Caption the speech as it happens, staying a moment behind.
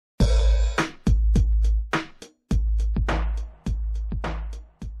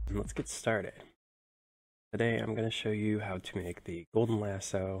let's get started. Today I'm going to show you how to make the Golden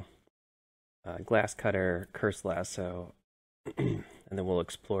Lasso, Glass Cutter, Cursed Lasso, and then we'll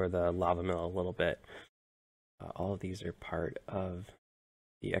explore the Lava Mill a little bit. All of these are part of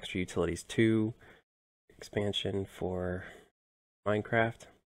the Extra Utilities 2 expansion for Minecraft.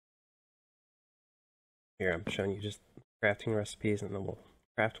 Here I'm showing you just crafting recipes and then we'll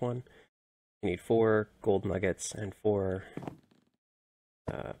craft one. You need 4 gold nuggets and 4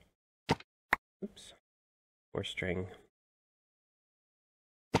 string.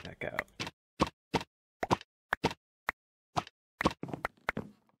 Back out.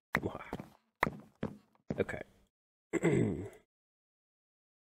 Wow. Okay.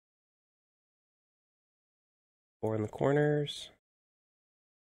 4 in the corners.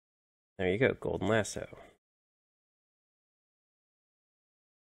 There you go, Golden Lasso.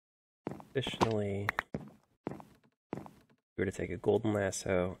 Additionally, if you were to take a Golden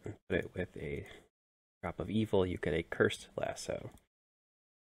Lasso and put it with a drop of evil, you get a Cursed Lasso.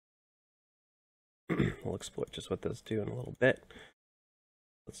 We'll explore just what those do in a little bit.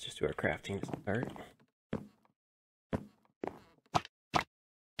 Let's just do our crafting to start.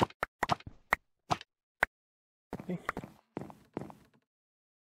 Okay.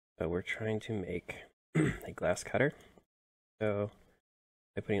 So we're trying to make a glass cutter. So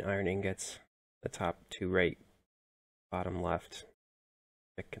by putting iron ingots, the top 2 right, bottom left,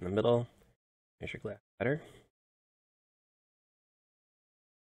 pick in the middle. Here's your glass cutter.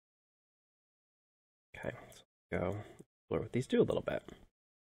 Okay, so go explore what these do a little bit.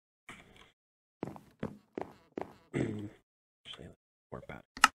 Actually, more about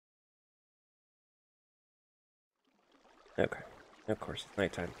it. Okay, of course it's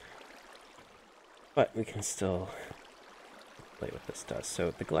nighttime, but we can still play what this does.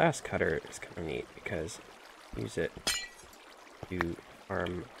 So the glass cutter is kind of neat because you use it to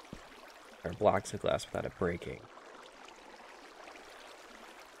farm our blocks of glass without it breaking.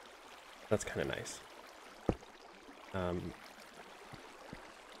 That's kind of nice.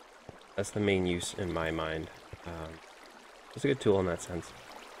 That's the main use in my mind. It's a good tool in that sense.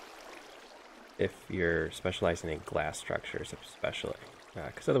 If you're specializing in glass structures, especially,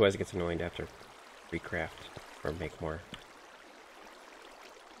 because otherwise it gets annoying to have to recraft or make more.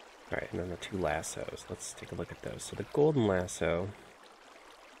 All right, and then the 2 lassos. Let's take a look at those. So the Golden Lasso,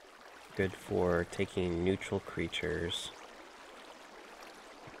 good for taking neutral creatures.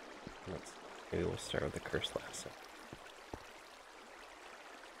 Maybe we'll start with the Cursed Lasso.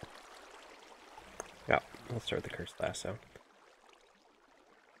 Yeah, let's start with the Cursed Lasso.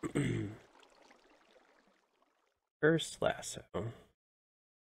 Cursed Lasso.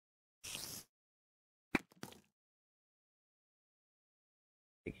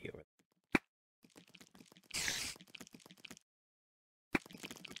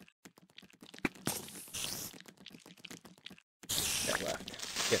 That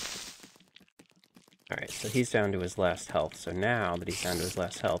left. Yep. Alright, so he's down to his last health. So now that he's down to his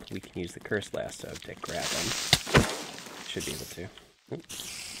last health, we can use the Cursed Lasso to grab him. Should be able to.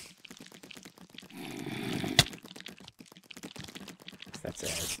 Oops.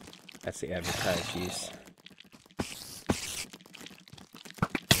 That's the advertised use.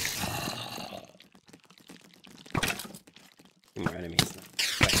 More enemies.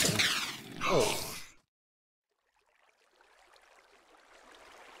 Oh.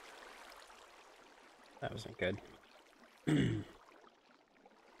 That wasn't good.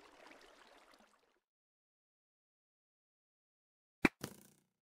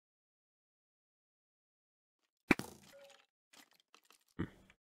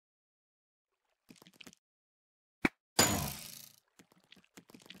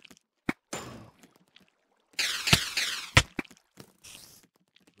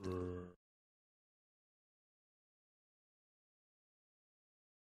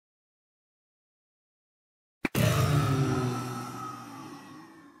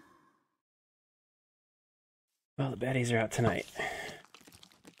 Well, the baddies are out tonight.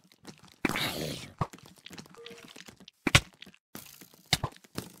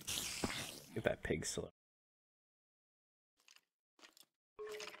 Get that pig slow.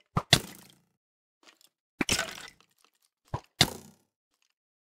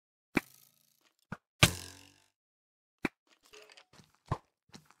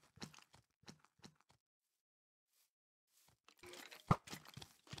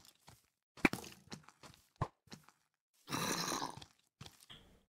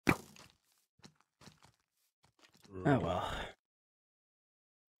 Oh well.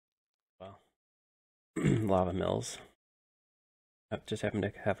 Lava mills. I just happen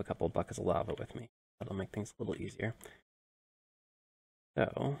to have a couple buckets of lava with me. That'll make things a little easier.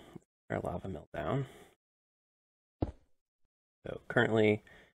 So, our lava mill down. So currently,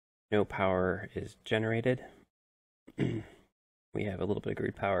 no power is generated. We have a little bit of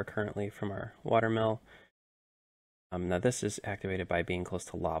grid power currently from our water mill. Now this is activated by being close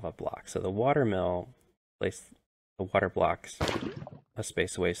to lava blocks. So the water mill places the water blocks a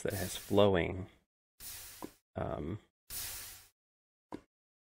space away so that it has flowing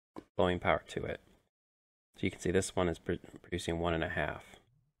power to it. So you can see this one is producing 1.5.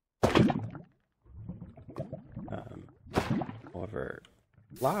 However,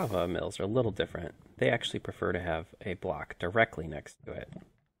 lava mills are a little different. They actually prefer to have a block directly next to it.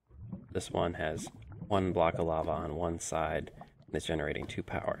 This one has one block of lava on one side and it's generating 2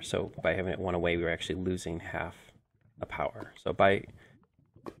 power. So by having it one away, we're actually losing half the power. So by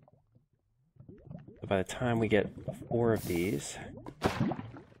the time we get 4 of these,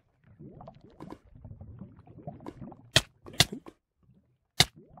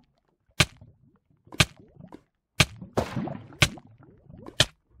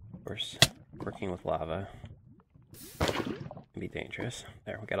 of course, working with lava can be dangerous.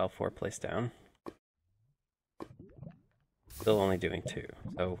 There, we got all 4 placed down. Still only doing 2,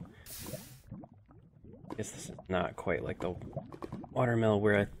 so I guess this is not quite like the water mill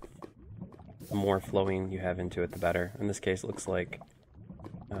where the more flowing you have into it, the better. In this case, it looks like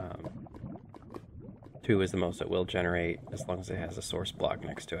 2 is the most it will generate as long as it has a source block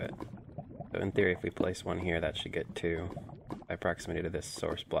next to it. So in theory, if we place one here, that should get 2 by proximity to this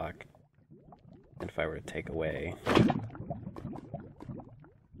source block. And if I were to take away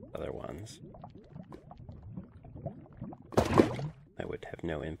other ones, that would have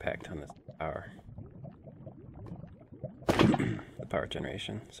no impact on this power. The power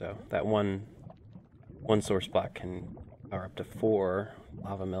generation. So that one source block can power up to 4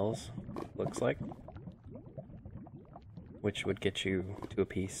 lava mills, looks like, which would get you 2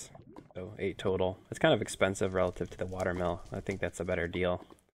 apiece, so 8 total. It's kind of expensive relative to the water mill. I think that's a better deal.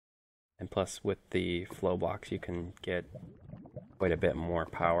 And plus, with the flow blocks, you can get quite a bit more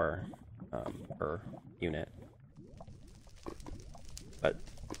power per unit. But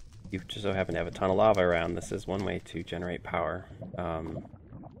you just so happen to have a ton of lava around. This is one way to generate power. I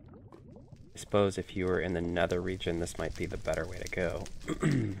suppose if you were in the nether region, this might be the better way to go.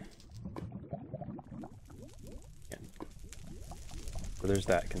 So there's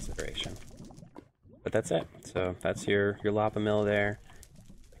that consideration. But that's it. So that's your lava mill there.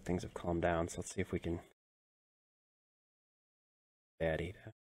 Things have calmed down, so let's see if we can baddie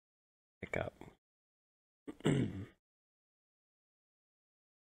to pick up. 2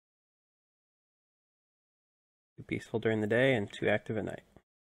 peaceful during the day and 2 active at night.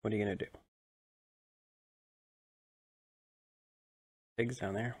 What are you gonna do? Pigs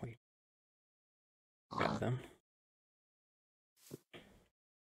down there. We got them.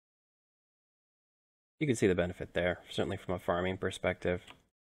 You can see the benefit there, certainly from a farming perspective.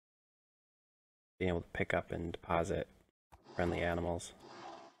 Being able to pick up and deposit friendly animals.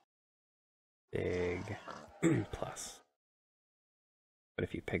 Big plus. Put a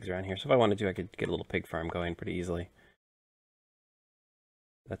few pigs around here. So if I wanted to, I could get a little pig farm going pretty easily.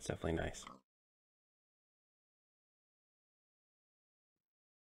 That's definitely nice.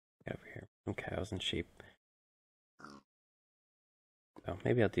 Get over here. Some cows and sheep. So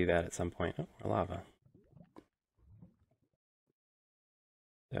maybe I'll do that at some point. Oh, more lava.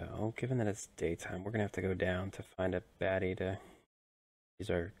 So, given that it's daytime, we're going to have to go down to find a baddie to use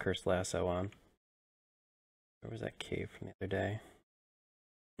our cursed lasso on. Where was that cave from the other day?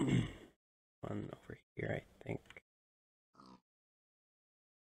 One over here, I think.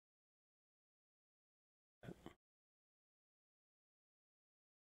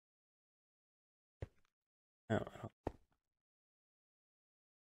 Oh,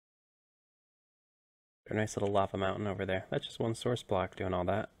 a nice little lava mountain over there. That's just one source block doing all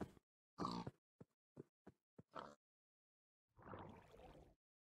that.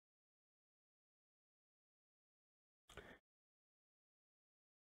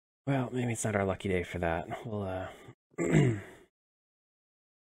 Well, maybe it's not our lucky day for that. We'll have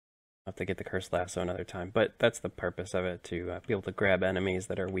to get the cursed lasso another time. But that's the purpose of it, to be able to grab enemies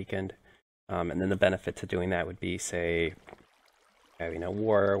that are weakened. And then the benefit to doing that would be, say, having a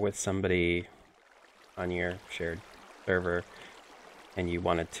war with somebody on your shared server, and you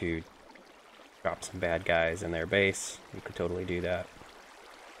wanted to drop some bad guys in their base. You could totally do that.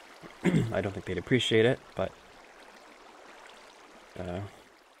 I don't think they'd appreciate it, but I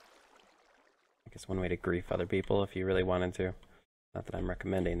guess one way to grief other people if you really wanted to. Not that I'm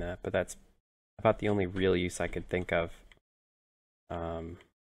recommending that, but that's about the only real use I could think of.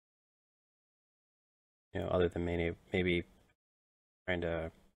 Other than maybe trying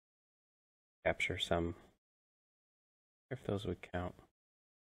to capture some. I wonder if those would count.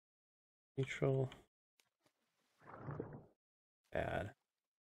 Neutral. Bad.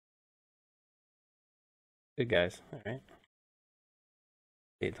 Good guys. All right.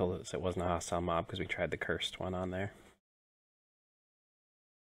 It told us it wasn't a hostile mob because we tried the cursed one on there.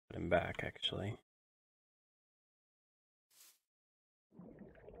 Put him back, actually.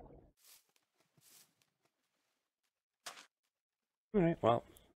 All right. Well,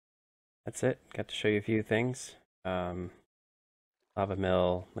 that's it. Got to show you a few things. Lava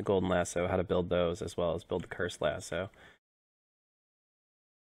mill, the golden lasso, how to build those, as well as build the cursed lasso.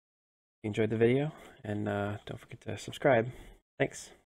 You enjoyed the video, and don't forget to subscribe. Thanks.